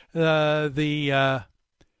the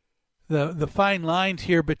fine lines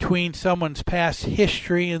here between someone's past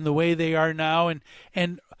history and the way they are now,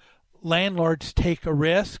 and landlords take a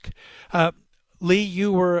risk. Lee,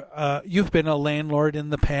 you've been a landlord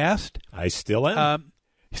in the past. I still am.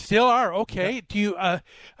 Still are, okay. Yeah. Do you are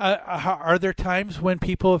there times when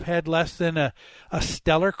people have had less than a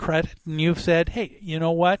stellar credit, and you've said, "Hey, you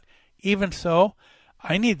know what? Even so,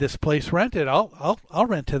 I need this place rented. I'll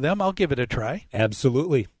rent to them. I'll give it a try."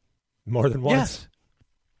 Absolutely, more than once. Yes.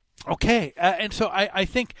 Okay, and so I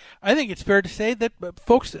think it's fair to say that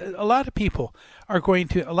folks, a lot of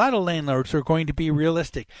landlords are going to be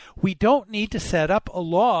realistic. We don't need to set up a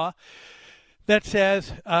law that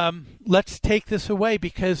says, let's take this away,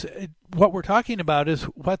 because what we're talking about is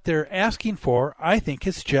what they're asking for, I think,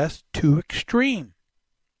 is just too extreme.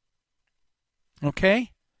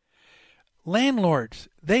 Okay? Landlords,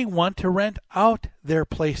 they want to rent out their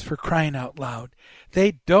place, for crying out loud.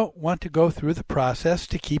 They don't want to go through the process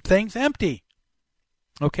to keep things empty.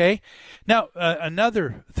 Okay? Now,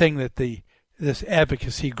 another thing that this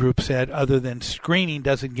advocacy group said, other than screening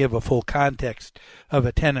doesn't give a full context of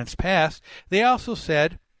a tenant's past, they also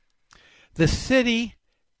said the city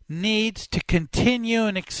needs to continue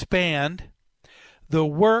and expand the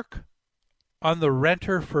work on the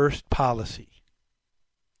renter first policy.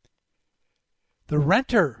 The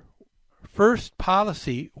renter first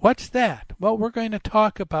policy, what's that? Well, we're going to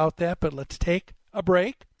talk about that, but let's take a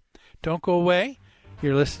break. Don't go away.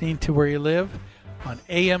 You're listening to Where You Live on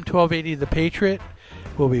AM 1280 The Patriot.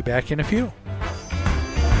 We'll be back in a few.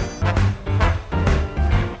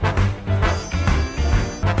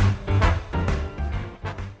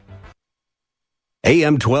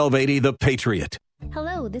 AM 1280 The Patriot.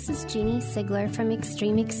 Hello, this is Jeannie Sigler from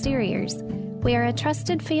Extreme Exteriors. We are a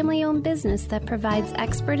trusted family-owned business that provides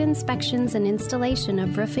expert inspections and installation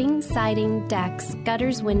of roofing, siding, decks,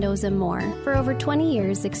 gutters, windows, and more. For over 20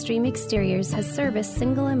 years, Extreme Exteriors has serviced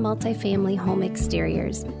single and multifamily home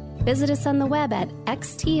exteriors. Visit us on the web at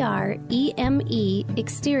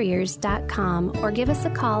xtremeexteriors.com or give us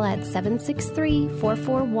a call at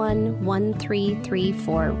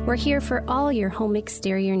 763-441-1334. We're here for all your home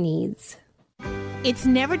exterior needs. It's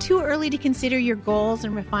never too early to consider your goals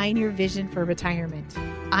and refine your vision for retirement.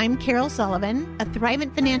 I'm Carol Sullivan, a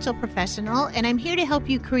Thrivent financial professional, and I'm here to help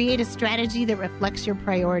you create a strategy that reflects your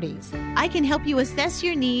priorities. I can help you assess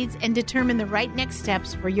your needs and determine the right next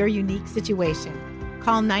steps for your unique situation.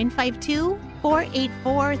 Call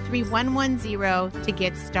 952-484-3110 to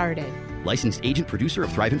get started. Licensed agent producer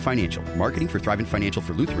of Thrivent Financial. Marketing for Thrivent Financial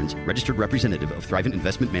for Lutherans. Registered representative of Thrivent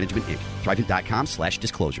Investment Management, Inc.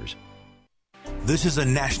 Thrivent.com/disclosures. This is a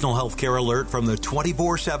national healthcare alert from the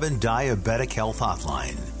 24/7 Diabetic Health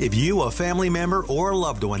Hotline. If you, a family member, or a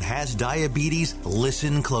loved one has diabetes,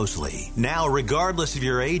 listen closely. Now, regardless of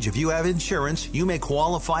your age, if you have insurance, you may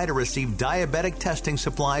qualify to receive diabetic testing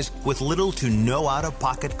supplies with little to no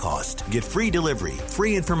out-of-pocket cost. Get free delivery,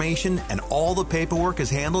 free information, and all the paperwork is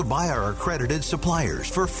handled by our accredited suppliers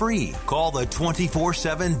for free. Call the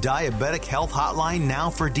 24/7 Diabetic Health Hotline now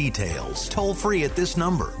for details. Toll free at this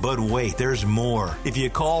number. But wait, there's more. If you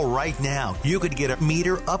call right now, you could get a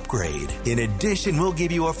meter upgrade. In addition, we'll give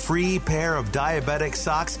you a free pair of diabetic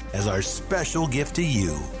socks as our special gift to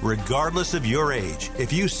you. Regardless of your age,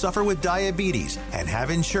 if you suffer with diabetes and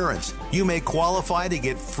have insurance, you may qualify to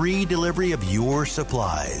get free delivery of your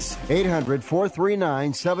supplies.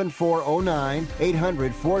 800-439-7409,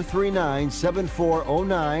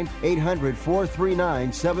 800-439-7409,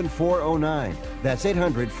 800-439-7409. That's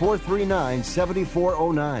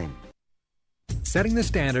 800-439-7409. Setting the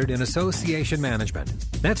standard in association management.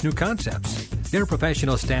 That's New Concepts. Their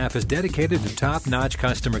professional staff is dedicated to top-notch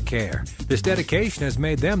customer care. This dedication has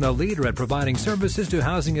made them the leader at providing services to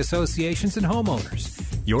housing associations and homeowners.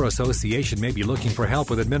 Your association may be looking for help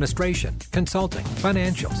with administration, consulting,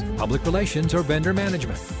 financials, public relations, or vendor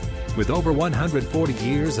management. With over 140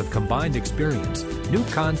 years of combined experience, New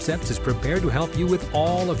Concepts is prepared to help you with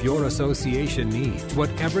all of your association needs,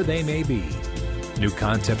 whatever they may be. New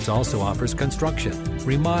Concepts also offers construction,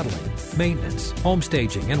 remodeling, maintenance, home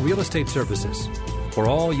staging, and real estate services. For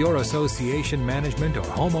all your association management or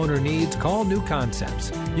homeowner needs, call New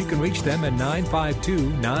Concepts. You can reach them at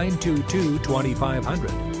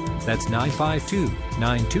 952-922-2500. That's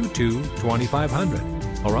 952-922-2500.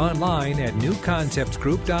 Or online at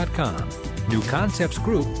newconceptsgroup.com.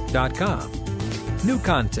 newconceptsgroup.com. New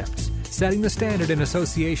Concepts, setting the standard in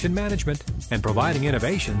association management and providing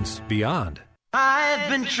innovations beyond. I've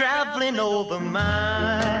been traveling over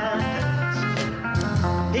miles,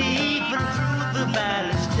 even through the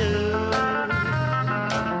valleys too.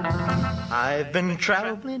 I've been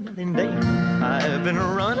traveling in day, I've been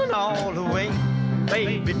running all the way,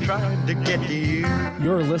 baby, trying to get to you.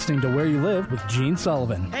 You're listening to Where You Live with Gene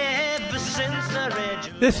Sullivan. Ever since I read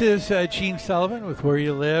you. This is Gene Sullivan with Where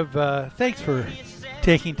You Live. Thanks for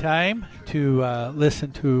taking time to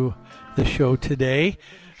listen to the show today.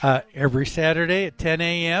 Every Saturday at 10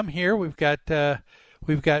 a.m. here, we've got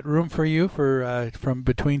room for you for from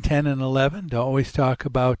between 10 and 11 to always talk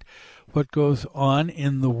about what goes on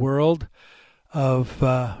in the world of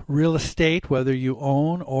real estate, whether you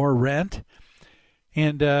own or rent.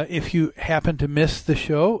 And if you happen to miss the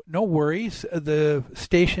show, no worries. The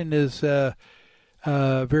station is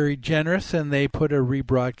very generous, and they put a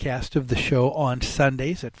rebroadcast of the show on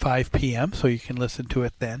Sundays at 5 p.m., so you can listen to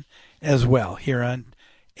it then as well here on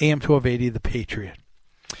AM 1280, The Patriot.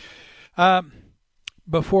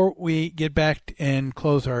 Before we get back and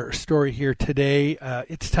close our story here today,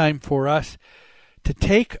 it's time for us to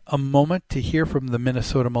take a moment to hear from the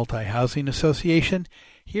Minnesota Multi-Housing Association.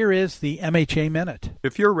 Here is the MHA Minute.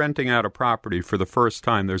 If you're renting out a property for the first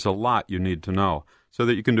time, there's a lot you need to know so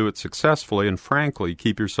that you can do it successfully and, frankly,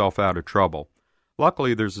 keep yourself out of trouble.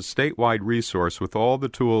 Luckily, there's a statewide resource with all the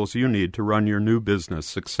tools you need to run your new business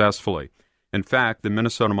successfully. In fact, the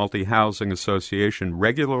Minnesota Multi-Housing Association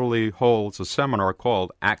regularly holds a seminar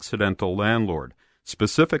called Accidental Landlord,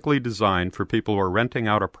 specifically designed for people who are renting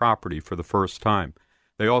out a property for the first time.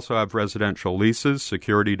 They also have residential leases,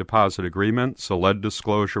 security deposit agreements, a lead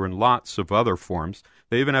disclosure, and lots of other forms.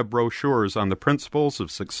 They even have brochures on the principles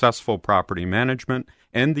of successful property management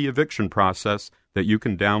and the eviction process that you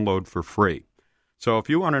can download for free. So if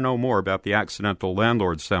you want to know more about the Accidental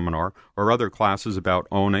Landlord Seminar or other classes about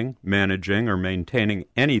owning, managing, or maintaining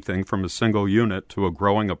anything from a single unit to a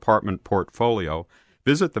growing apartment portfolio,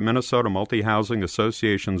 visit the Minnesota Multi-Housing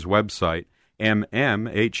Association's website,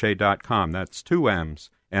 mmha.com. That's 2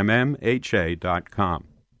 M's, mmha.com.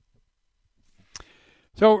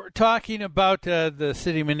 So we're talking about the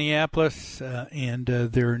city of Minneapolis and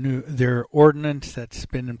their ordinance that's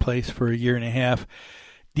been in place for a year and a half,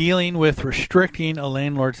 dealing with restricting a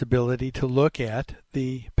landlord's ability to look at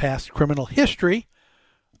the past criminal history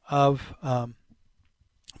of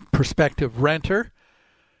prospective renter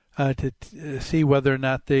to see whether or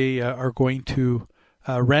not they are going to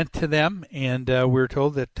rent to them. And we're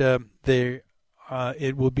told that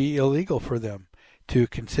it will be illegal for them to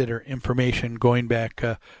consider information going back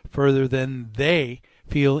further than they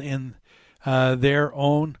feel in their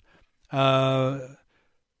own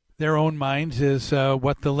minds is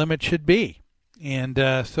what the limit should be. And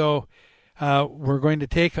so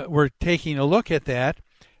we're taking a look at that.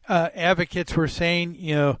 Advocates were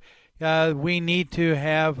saying, we need to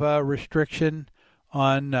have a restriction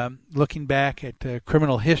on looking back at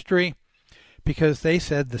criminal history, because they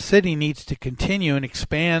said the city needs to continue and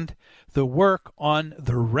expand the work on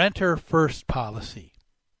the renter first policy.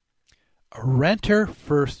 A renter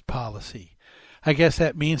first policy. I guess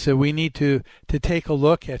that means that we need to take a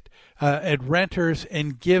look at renters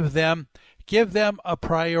and give them a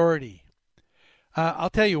priority. I'll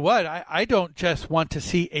tell you what, I don't just want to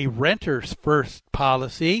see a renters first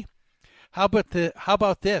policy. How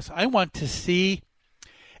about this? I want to see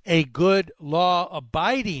a good law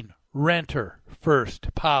abiding renter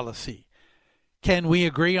first policy. Can we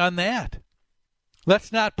agree on that?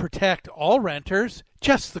 Let's not protect all renters,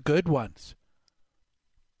 just the good ones.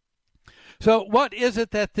 So what is it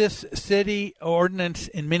that this city ordinance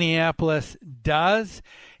in Minneapolis does,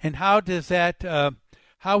 and how does that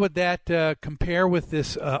how would that compare with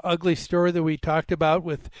this ugly story that we talked about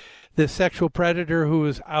with the sexual predator who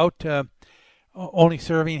was out only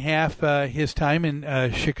serving half his time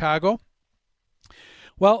in Chicago?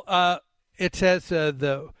 Well, it says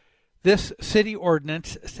this city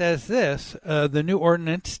ordinance says this. The new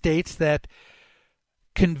ordinance states that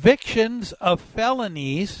convictions of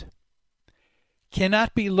felonies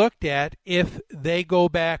cannot be looked at if they go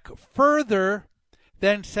back further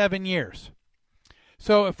than 7 years.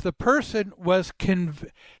 So if the person was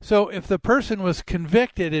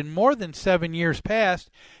convicted in more than 7 years past,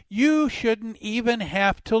 you shouldn't even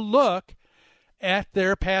have to look at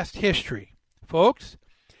their past history. Folks,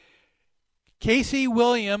 Casey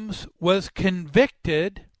Williams was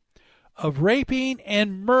convicted of raping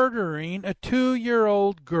and murdering a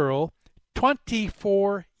 2-year-old girl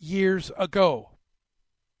 24 years ago.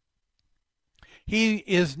 He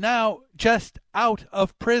is now just out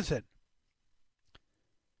of prison.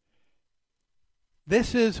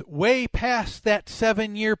 This is way past that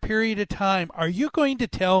 7-year period of time. Are you going to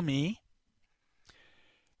tell me,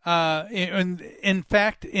 in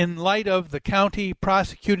fact, in light of the county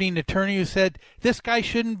prosecuting attorney who said this guy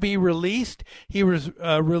shouldn't be released, he was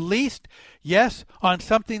released, yes, on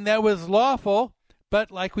something that was lawful,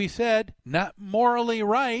 but like we said, not morally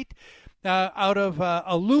right, out of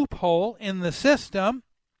a loophole in the system.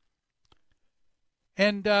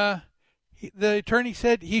 And the attorney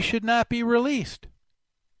said he should not be released.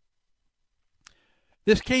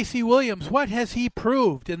 This Casey Williams, what has he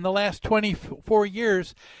proved in the last 24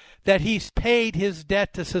 years that he's paid his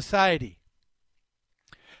debt to society?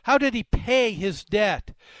 How did he pay his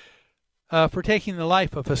debt for taking the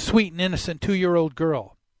life of a sweet and innocent 2-year-old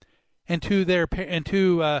girl and to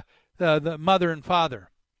the mother and father?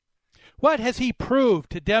 What has he proved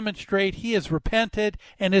to demonstrate he has repented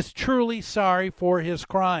and is truly sorry for his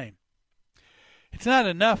crime? It's not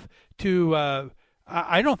enough to...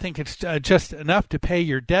 I don't think it's just enough to pay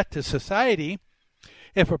your debt to society.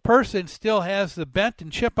 If a person still has the bent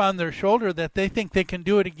and chip on their shoulder that they think they can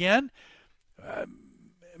do it again,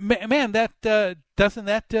 man, that doesn't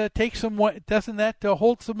that take some? Doesn't that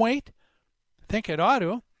hold some weight? I think it ought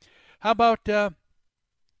to. How about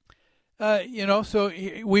So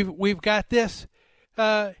we've got this.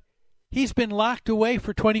 He's been locked away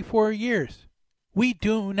for 24 years. We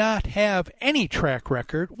do not have any track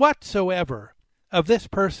record whatsoever of this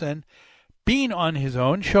person being on his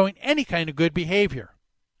own, showing any kind of good behavior.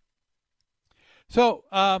 So,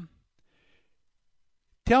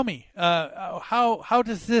 tell me, how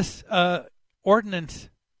does this ordinance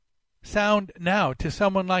sound now to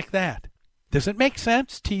someone like that? Does it make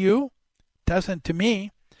sense to you? Doesn't to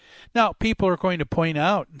me. Now, people are going to point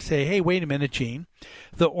out and say, hey, wait a minute, Gene.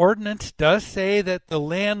 The ordinance does say that the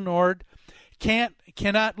landlord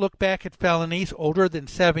cannot look back at felonies older than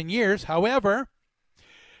 7 years. However,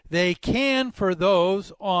 they can for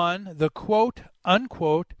those on the quote,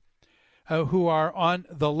 unquote, who are on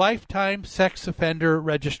the lifetime sex offender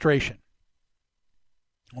registration.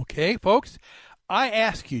 Okay, folks, I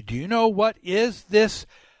ask you, do you know what is this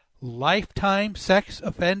lifetime sex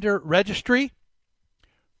offender registry?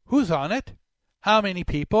 Who's on it? How many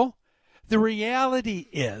people? The reality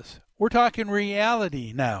is, we're talking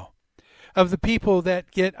reality now, of the people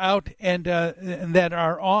that get out and that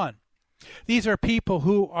are on. These are people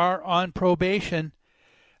who are on probation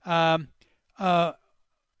after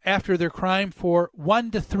their crime for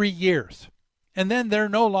 1 to 3 years. And then they're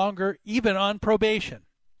no longer even on probation.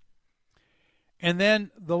 And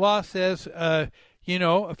then the law says, a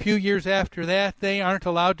few years after that, they aren't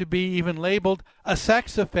allowed to be even labeled a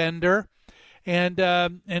sex offender. And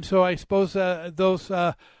so I suppose those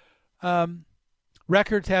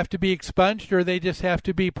records have to be expunged, or they just have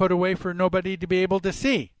to be put away for nobody to be able to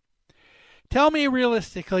see. Tell me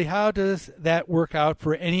realistically, how does that work out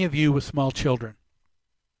for any of you with small children?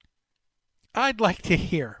 I'd like to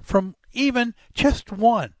hear from even just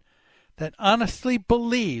one that honestly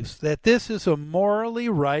believes that this is a morally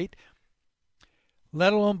right,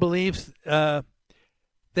 let alone believes that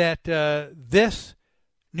this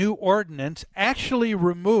new ordinance actually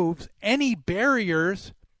removes any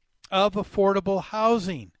barriers of affordable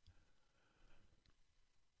housing.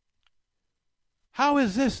 How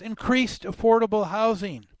is this increased affordable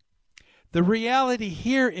housing? The reality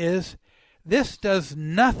here is this does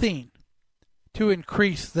nothing to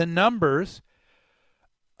increase the numbers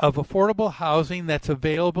of affordable housing that's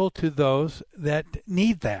available to those that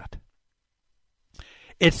need that.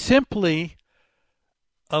 It simply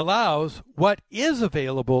allows what is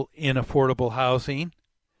available in affordable housing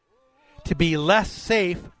to be less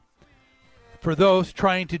safe for those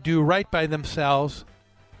trying to do right by themselves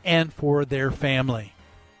and for their family.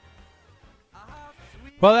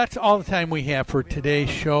 Well, that's all the time we have for today's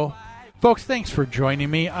show. Folks, thanks for joining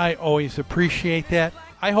me. I always appreciate that.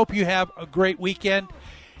 I hope you have a great weekend.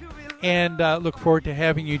 and look forward to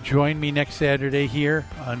having you join me next Saturday here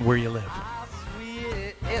on Where You Live. How sweet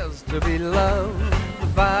it is to be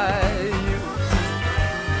loved by you.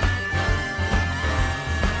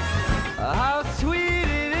 How sweet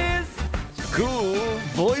it is. Cool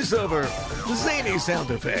voiceover. Zany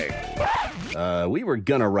sound effect. We were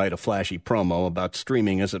gonna write a flashy promo about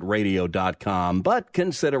streaming us at radio.com, but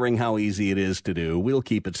considering how easy it is to do, we'll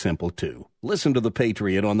keep it simple too. Listen to The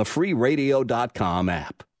Patriot on the free radio.com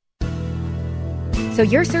app. So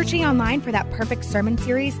you're searching online for that perfect sermon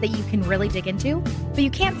series that you can really dig into, but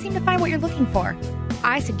you can't seem to find what you're looking for.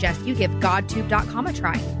 I suggest you give GodTube.com a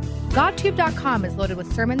try. GodTube.com is loaded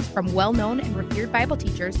with sermons from well-known and revered Bible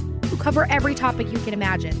teachers who cover every topic you can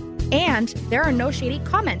imagine. And there are no shady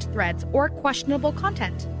comment threads or questionable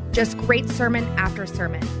content. Just great sermon after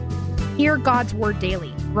sermon. Hear God's Word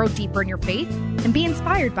daily, grow deeper in your faith, and be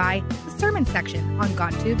inspired by the sermon section on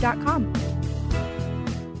GodTube.com.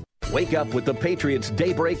 Wake up with the Patriots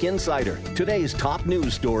Daybreak Insider. Today's top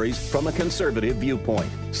news stories from a conservative viewpoint.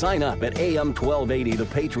 Sign up at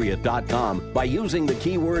am1280thepatriot.com by using the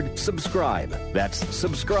keyword subscribe. That's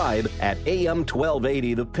subscribe at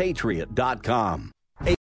am1280thepatriot.com.